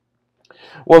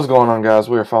What's going on, guys?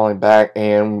 We are finally back,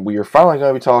 and we are finally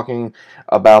going to be talking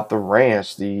about The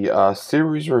Ranch, the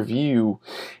series review.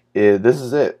 This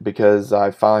is it because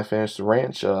I finally finished The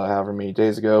Ranch however many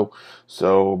days ago.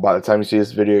 So by the time you see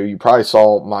this video, you probably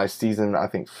saw my season, I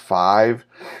think, 5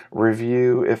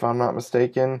 review, if I'm not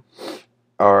mistaken.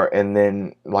 And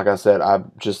then, like I said, I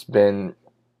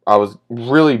was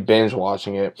really binge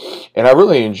watching it, and I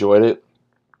really enjoyed it.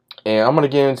 And I'm going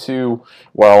to get into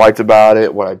what I liked about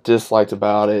it, what I disliked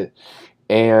about it.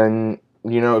 And,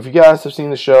 if you guys have seen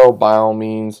the show, by all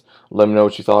means, let me know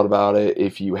what you thought about it.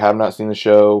 If you have not seen the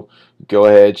show, go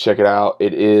ahead, check it out.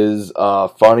 It is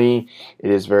funny. It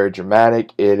is very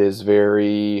dramatic. It is just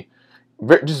very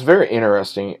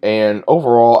interesting. And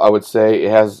overall, I would say it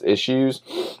has issues,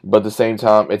 but at the same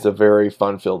time, it's a very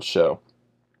fun-filled show.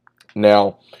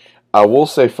 Now, I will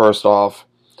say first off,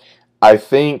 I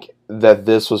think that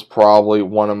this was probably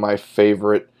one of my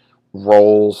favorite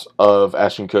roles of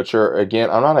Ashton Kutcher. Again,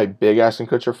 I'm not a big Ashton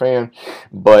Kutcher fan,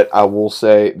 but I will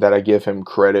say that I give him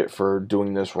credit for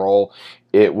doing this role.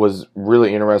 It was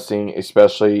really interesting,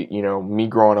 especially, me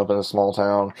growing up in a small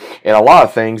town, and a lot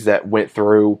of things that went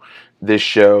through this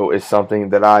show is something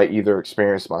that I either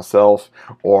experienced myself,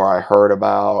 or I heard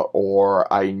about,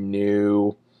 or I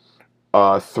knew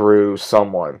through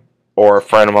someone, or a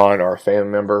friend of mine, or a family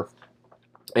member.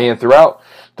 And throughout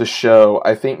the show,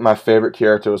 I think my favorite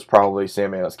character was probably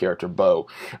Sam Elliot's character, Bo.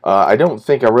 I don't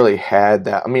think I really had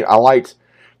that. I mean, I liked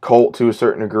Colt to a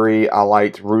certain degree. I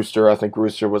liked Rooster. I think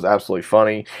Rooster was absolutely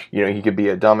funny. He could be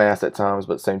a dumbass at times,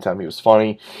 but at the same time, he was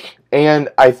funny. And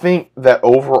I think that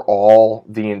overall,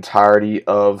 the entirety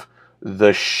of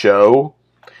the show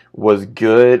was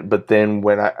good, but then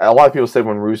a lot of people said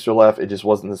when Rooster left, it just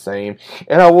wasn't the same.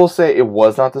 And I will say it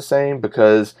was not the same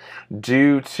because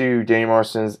due to Danny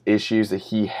Marston's issues that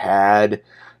he had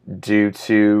due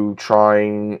to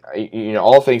trying,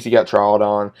 all the things he got trialed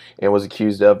on and was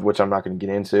accused of, which I'm not going to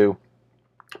get into,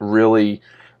 really,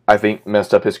 I think,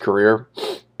 messed up his career.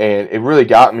 And it really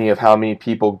got me of how many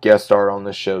people guest starred on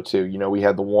this show, too. We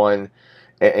had the one.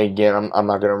 And again, I'm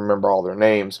not going to remember all their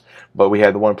names, but we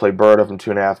had the one who played Berta from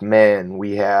Two and a Half Men.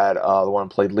 We had the one who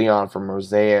played Leon from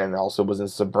Roseanne. Also was in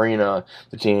Sabrina,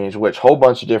 the Teenage Witch. Whole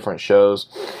bunch of different shows.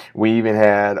 We even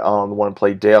had the one who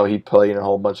played Dale. He played in a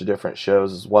whole bunch of different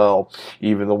shows as well.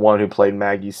 Even the one who played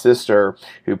Maggie's sister,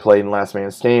 who played in Last Man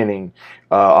Standing.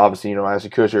 Obviously, Ashton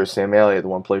Kutcher, Sam Elliott, the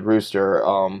one who played Rooster.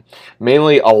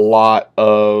 Mainly a lot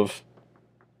of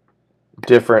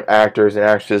different actors and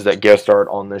actresses that guest starred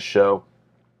on this show.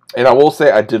 And I will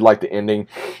say I did like the ending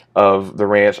of The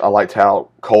Ranch. I liked how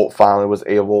Colt finally was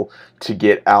able to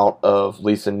get out of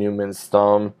Lisa Newman's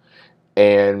thumb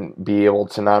and be able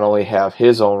to not only have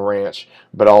his own ranch,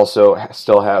 but also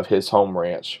still have his home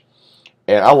ranch.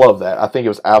 And I love that. I think it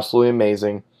was absolutely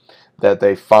amazing that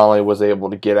they finally was able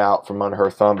to get out from under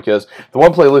her thumb, because the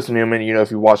one play Lisa Newman,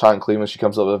 if you watch Hot in Cleveland, she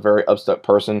comes up with a very upset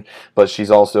person, but she's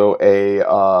also a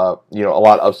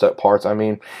lot of upset parts.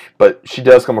 But she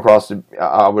does come across to,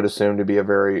 I would assume, to be a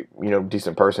very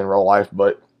decent person in real life.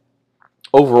 But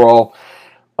overall,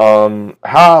 how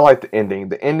I like the ending.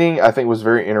 The ending, I think, was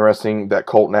very interesting that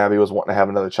Colt and Abby was wanting to have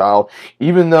another child,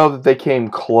 even though that they came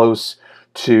close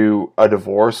to a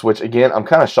divorce, which again, I'm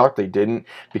kind of shocked they didn't,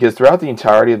 because throughout the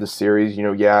entirety of the series,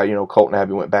 Colt and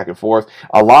Abby went back and forth.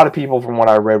 A lot of people, from what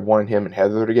I read, wanted him and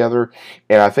Heather together,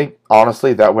 and I think,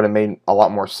 honestly, that would have made a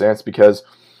lot more sense, because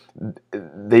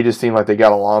they just seemed like they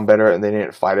got along better and they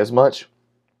didn't fight as much.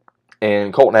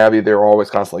 And Colt and Abby, they were always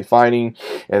constantly fighting.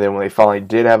 And then when they finally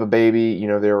did have a baby,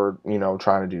 they were,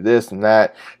 trying to do this and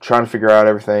that, trying to figure out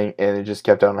everything. And it just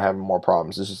kept on having more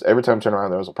problems. It's just every time I turned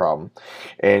around, there was a problem.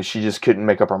 And she just couldn't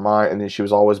make up her mind. And then she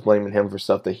was always blaming him for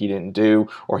stuff that he didn't do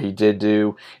or he did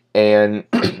do. And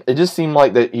it just seemed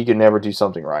like that he could never do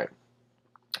something right.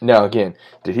 Now, again,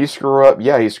 did he screw up?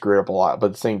 Yeah, he screwed up a lot. But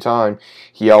at the same time,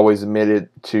 he always admitted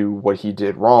to what he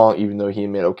did wrong, even though he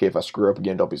admitted, okay, if I screw up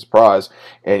again, don't be surprised.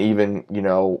 And even,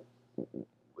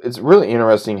 it's really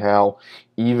interesting how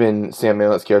even Sam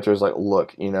Elliott's character is like,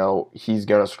 look, he's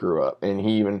going to screw up. And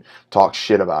he even talks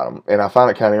shit about him. And I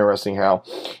find it kind of interesting how,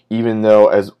 even though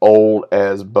as old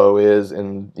as Bo is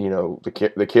and,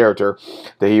 the character,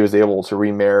 that he was able to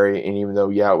remarry. And even though,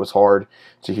 yeah, it was hard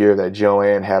to hear that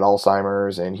Joanne had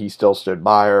Alzheimer's and he still stood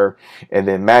by her. And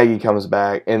then Maggie comes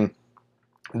back. And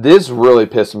This really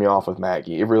pissed me off with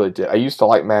Maggie. It really did. I used to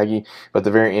like Maggie, but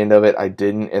the very end of it, I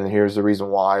didn't, and here's the reason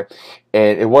why.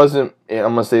 And it wasn't, and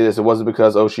I'm going to say this, it wasn't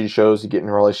because, oh, she chose to get in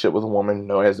a relationship with a woman.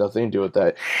 No, it has nothing to do with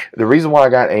that. The reason why I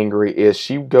got angry is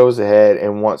she goes ahead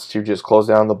and wants to just close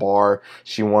down the bar.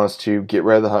 She wants to get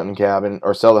rid of the hunting cabin,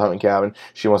 or sell the hunting cabin.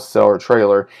 She wants to sell her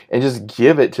trailer, and just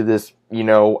give it to this,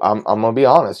 I'm going to be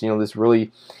honest, this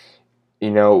really,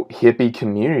 hippie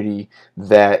community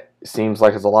that seems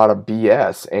like it's a lot of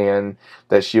BS, and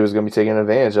that she was going to be taking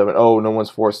advantage of it. Oh, no one's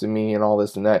forcing me and all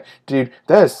this and that. Dude,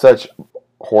 that is such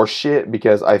horseshit,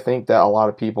 because I think that a lot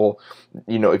of people,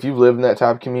 if you live in that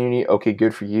type of community, okay,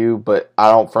 good for you, but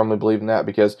I don't firmly believe in that,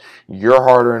 because your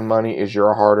hard-earned money is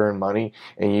your hard-earned money,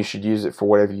 and you should use it for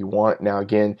whatever you want. Now,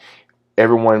 again,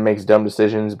 everyone makes dumb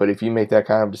decisions, but if you make that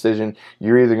kind of decision,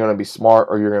 you're either going to be smart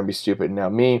or you're going to be stupid. Now,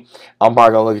 me, I'm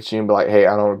probably going to look at you and be like, hey,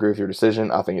 I don't agree with your decision.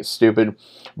 I think it's stupid.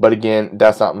 But again,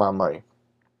 that's not my money.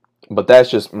 But that's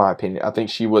just my opinion. I think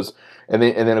she was, and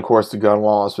then of course the gun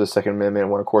laws for the Second Amendment,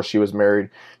 when of course she was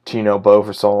married to Bo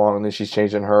for so long, and then she's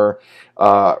changing her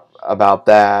about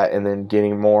that, and then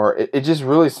getting more. It just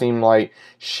really seemed like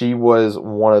she was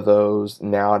one of those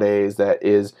nowadays that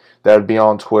would be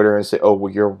on Twitter and say, oh,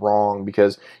 well, you're wrong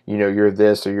because you're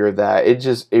this or you're that.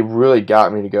 It really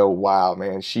got me to go, wow,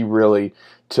 man, she really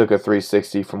took a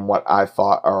 360 from what I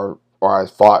thought, or I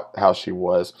thought how she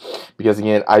was. Because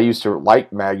again, I used to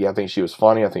like Maggie. I think she was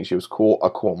funny. I think she was cool, a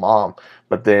cool mom.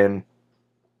 But then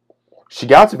she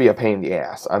got to be a pain in the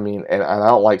ass. I mean, and I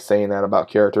don't like saying that about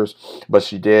characters, but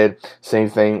she did. Same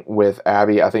thing with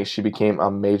Abby. I think she became a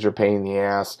major pain in the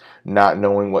ass, not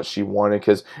knowing what she wanted,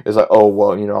 because it's like, oh,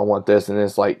 well, I want this. And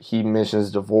it's like he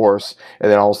mentions divorce,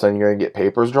 and then all of a sudden you're going to get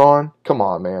papers drawn? Come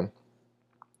on, man.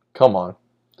 Come on.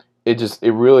 It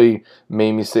really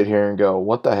made me sit here and go,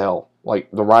 what the hell?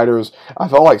 Like, the writers, I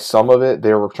felt like some of it,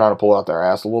 they were trying to pull out their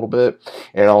ass a little bit,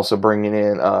 and also bringing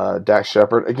in Dax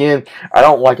Shepard. Again, I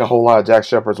don't like a whole lot of Dax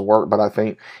Shepard's work, but I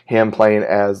think him playing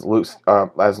as Luke,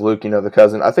 the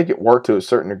cousin, I think it worked to a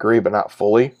certain degree, but not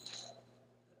fully.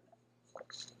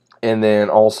 And then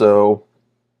also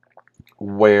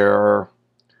where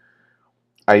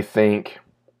I think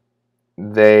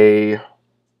they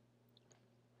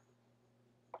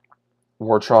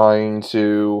were trying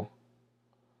to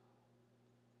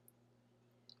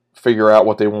figure out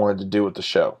what they wanted to do with the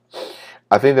show.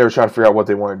 I think they were trying to figure out what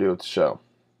they wanted to do with the show.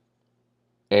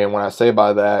 And when I say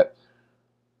by that,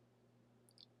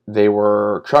 they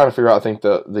were trying to figure out, I think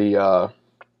I'm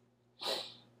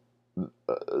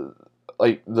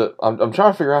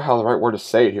trying to figure out how the right word to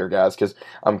say it here, guys, because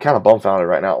I'm kind of bumfounded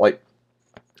right now. Like,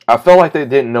 I felt like they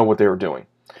didn't know what they were doing.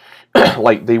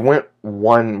 Like, they went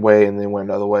one way and they went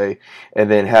another way,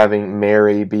 and then having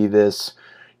Mary be this,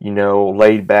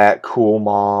 laid back, cool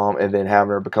mom, and then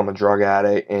having her become a drug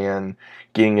addict and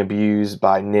getting abused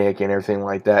by Nick and everything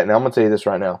like that. And I'm going to tell you this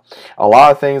right now. A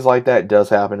lot of things like that does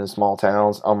happen in small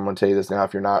towns. I'm going to tell you this now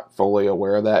if you're not fully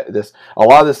aware of that. A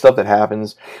lot of this stuff that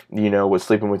happens, with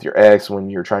sleeping with your ex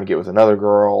when you're trying to get with another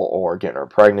girl, or getting her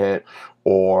pregnant,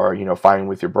 or fighting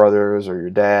with your brothers or your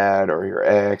dad or your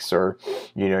ex, or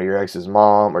your ex's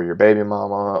mom, or your baby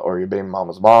mama, or your baby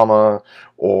mama's mama,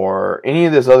 or any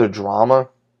of this other drama.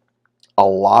 A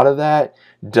lot of that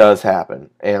does happen,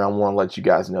 and I want to let you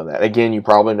guys know that. Again, you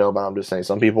probably know, but I'm just saying,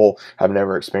 some people have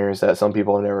never experienced that. Some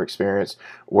people have never experienced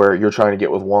where you're trying to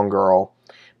get with one girl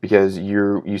because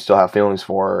you still have feelings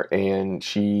for her, and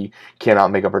she cannot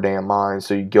make up her damn mind.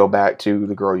 So you go back to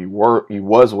the girl you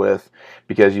was with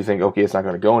because you think, okay, it's not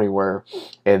going to go anywhere,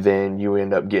 and then you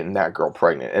end up getting that girl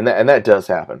pregnant, and that does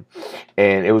happen.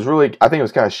 And it was really, I think it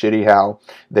was kind of shitty how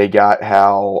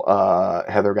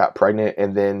Heather got pregnant,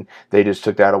 and then they just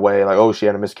took that away, like, oh, she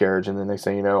had a miscarriage, and then next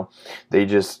thing you know, they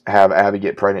just have Abby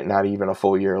get pregnant not even a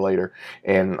full year later.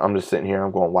 And I'm just sitting here,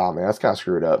 I'm going, wow, man, that's kind of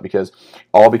screwed up, because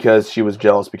she was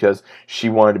jealous because she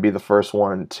wanted to be the first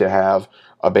one to have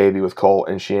a baby with Colt,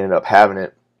 and she ended up having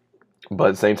it. But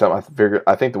at the same time,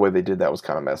 I think the way they did that was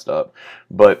kind of messed up.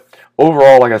 But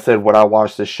overall, like I said, would I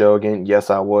watch this show again? Yes,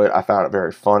 I would. I found it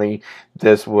very funny.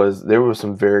 There was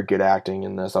some very good acting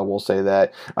in this. I will say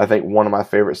that. I think one of my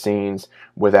favorite scenes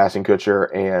with Ashton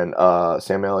Kutcher and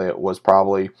Sam Elliott was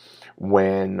probably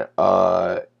when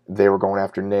they were going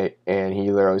after Nick, and he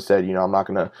literally said, I'm not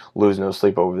going to lose no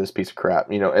sleep over this piece of crap.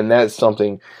 And that's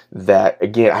something that,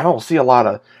 again, I don't see a lot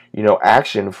of,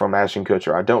 action from Ashton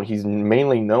Kutcher. I don't. He's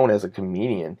mainly known as a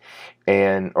comedian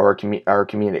or a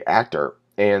comedic actor,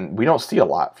 and we don't see a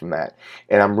lot from that.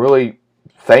 And I'm really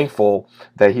thankful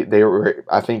that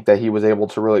I think that he was able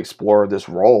to really explore this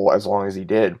role as long as he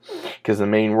did, because the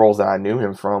main roles that I knew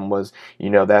him from was,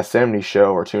 That 70s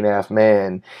Show or Two and a Half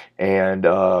Men, and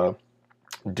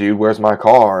Dude, Where's My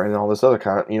Car, and all this other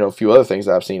kind of, a few other things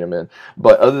that I've seen him in.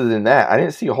 But other than that, I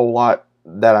didn't see a whole lot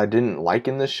that I didn't like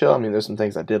in this show. I mean, there's some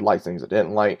things I did like, things I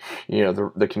didn't like.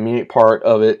 The comedic part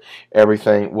of it,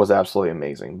 everything was absolutely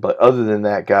amazing. But other than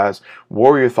that, guys,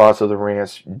 what were your thoughts of The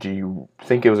Ranch? Do you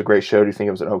think it was a great show? Do you think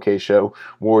it was an okay show?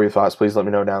 What were your thoughts? Please let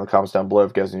me know down in the comments down below.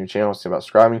 If you guys are new to the channel, think about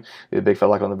subscribing. Leave a big fat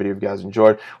like on the video if you guys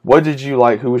enjoyed. What did you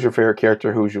like? Who was your favorite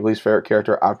character? Who was your least favorite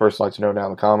character? I'd personally like to know down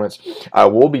in the comments. I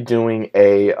will be doing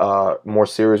a more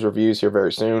series reviews here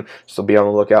very soon, so be on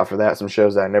the lookout for that. Some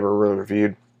shows that I never really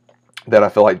reviewed that I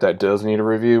feel like that does need a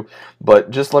review.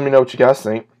 But just let me know what you guys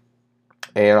think,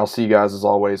 and I'll see you guys as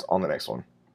always on the next one.